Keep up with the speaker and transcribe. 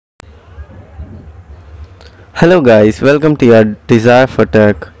Hello guys, welcome to your Desire for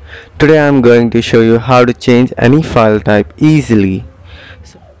Tech. Today I am going to show you how to change any file type easily.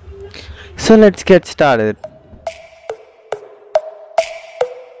 So let's get started.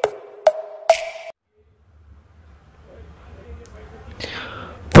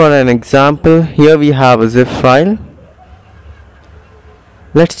 For an example, here we have a zip file.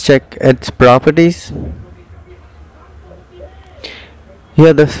 Let's check its properties.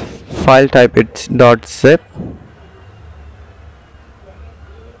 Here the file type is .zip.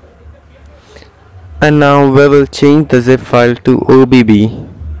 And now we will change the zip file to OBB,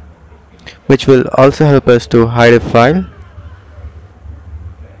 which will also help us to hide a file.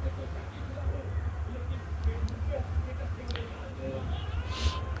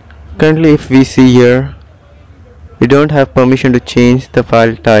 Currently, if we see here, we don't have permission to change the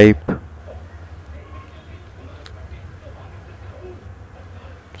file type.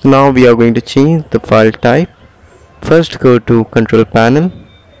 Now we are going to change the file type. First go to control panel,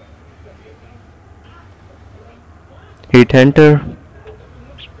 hit enter,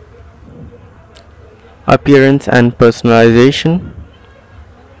 appearance and personalization,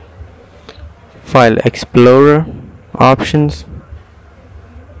 file explorer, options,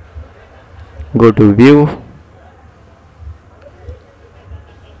 go to view.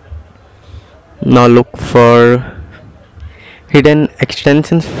 Now look for hidden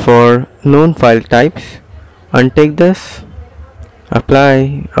extensions for known file types. Untick this,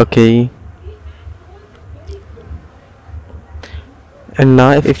 apply, OK. And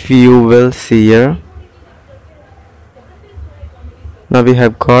now if you will see here, now we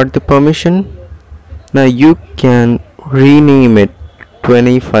have got the permission. Now you can rename it to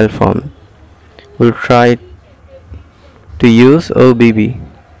any file format. We'll try to use OBB.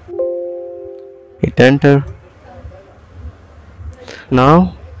 Hit enter.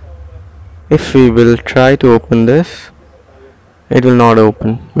 Now if we will try to open this, it will not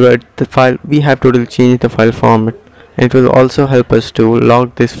open. But the file, we have to change the file format. It will also help us to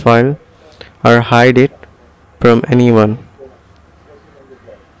lock this file or hide it from anyone.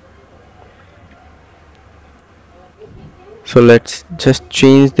 So let's just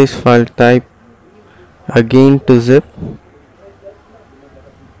change this file type again to zip.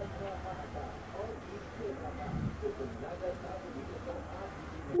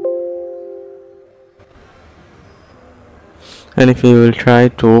 And if we will try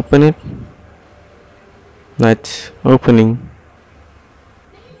to open it, that's opening.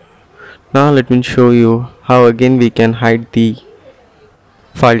 Now let me show you how again we can hide the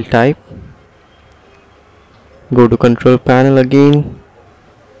file type. Go to control panel again,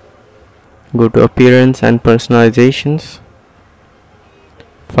 go to appearance and personalizations,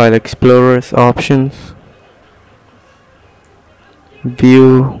 file explorers, options,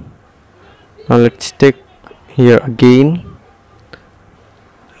 view. Now let's tick here again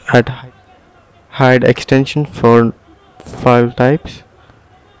at hide extension for file types.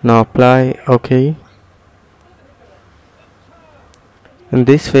 Now apply, OK. And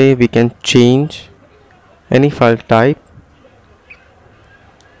this way we can change any file type.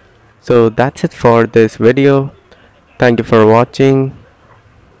 So that's it for this video. Thank you for watching.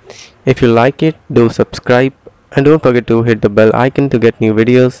 If you like it, do subscribe and don't forget to hit the bell icon to get new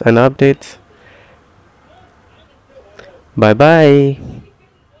videos and updates. Bye bye.